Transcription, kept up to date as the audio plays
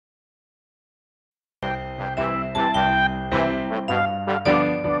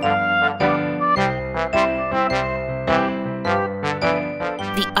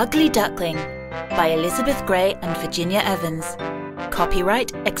Ugly Duckling by Elizabeth Gray and Virginia Evans.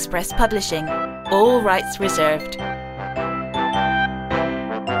 Copyright Express Publishing. All rights reserved.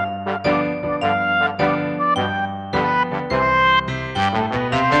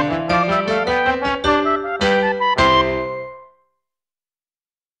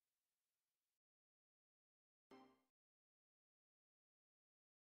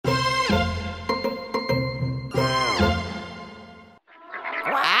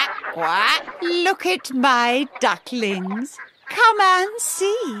 Quack, quack. Look at my ducklings. Come and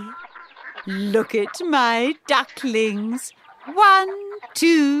see. Look at my ducklings. 1,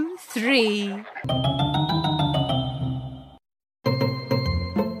 2, 3.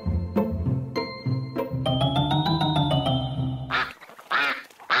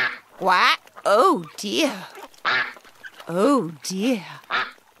 Quack. Oh dear. Oh dear.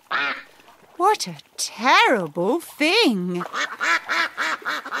 What a terrible thing.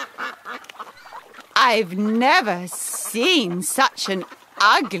 I've never seen such an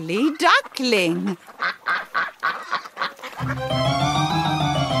ugly duckling.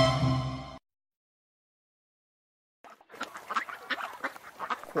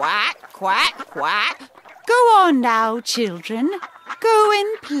 Quack, quack, quack. Go on now, children. Go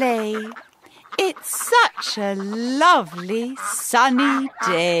and play. It's such a lovely sunny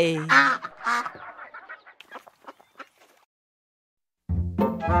day.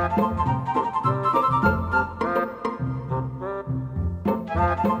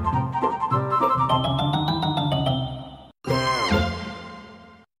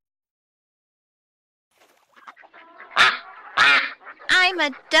 I'm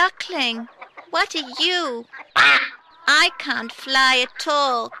a duckling. What are you? I can't fly at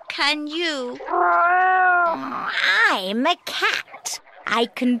all, can you? I'm a cat. I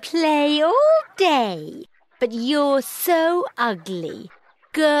can play all day, but you're so ugly.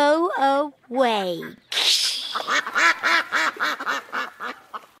 Go away.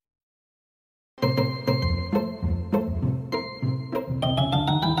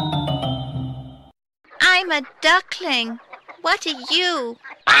 I'm a duckling. What are you?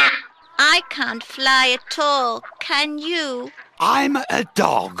 I can't fly at all, can you? I'm a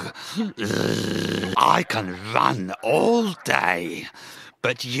dog. I can run all day,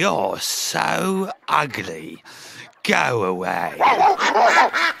 but you're so ugly. Go away.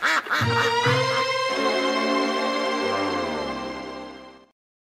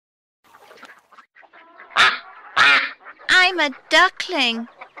 I'm a duckling.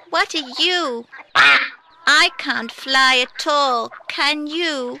 What are you? I can't fly at all, can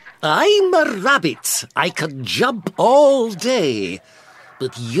you? I'm a rabbit. I can jump all day.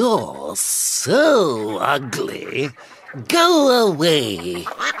 But you're so ugly. Go away.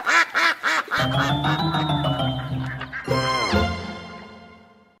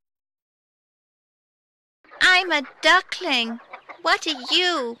 I'm a duckling. What are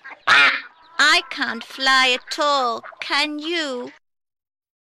you? I can't fly at all, can you?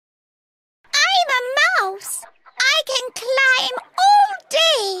 I'm a mouse. I can climb all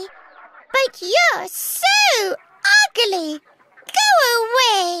day, but you're so ugly. Go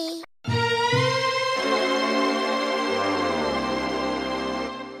away.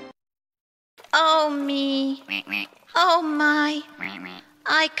 Oh me. Oh my.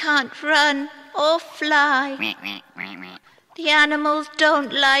 I can't run or fly. The animals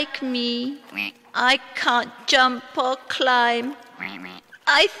don't like me. I can't jump or climb.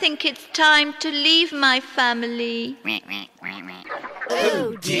 I think it's time to leave my family.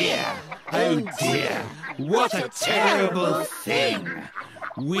 Oh dear, what a terrible thing.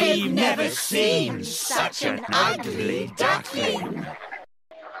 We've never seen such an ugly duckling.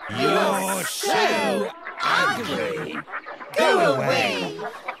 You're so ugly. Go away.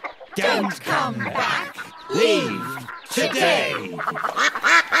 Don't come back. Leave today.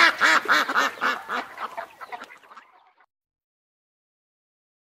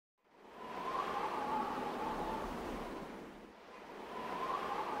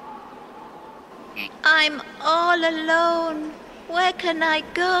 I'm all alone. Where can I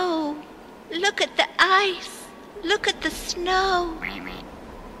go? Look at the ice. Look at the snow.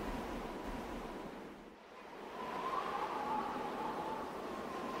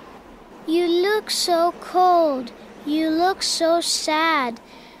 You look so cold. You look so sad.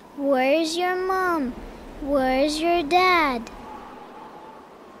 Where's your mom? Where's your dad?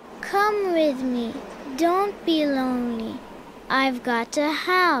 Come with me. Don't be lonely. I've got a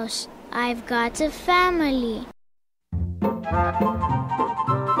house. I've got a family.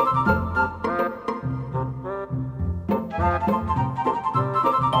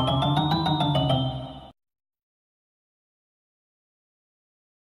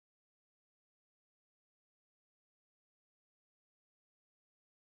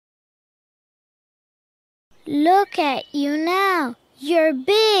 Look at you now. You're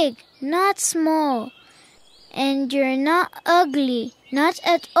big, not small. And you're not ugly, not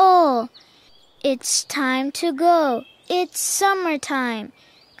at all. It's time to go. It's summertime.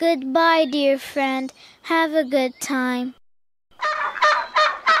 Goodbye, dear friend. Have a good time.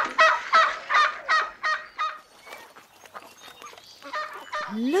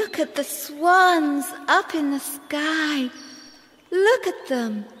 Look at the swans up in the sky. Look at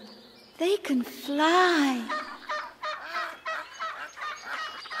them. They can fly.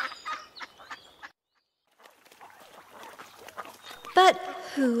 But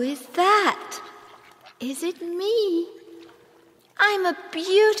who is that? Is it me? I'm a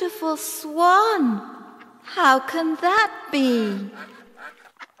beautiful swan. How can that be?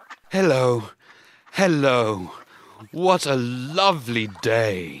 Hello, hello. What a lovely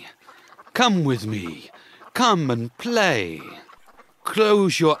day. Come with me. Come and play.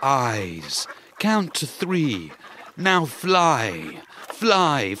 Close your eyes. Count to 3. Now fly,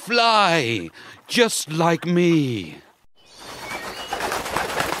 fly, fly, just like me.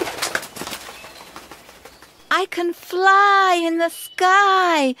 I can fly in the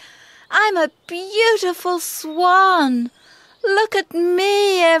sky. I'm a beautiful swan. Look at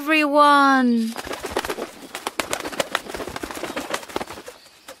me, everyone.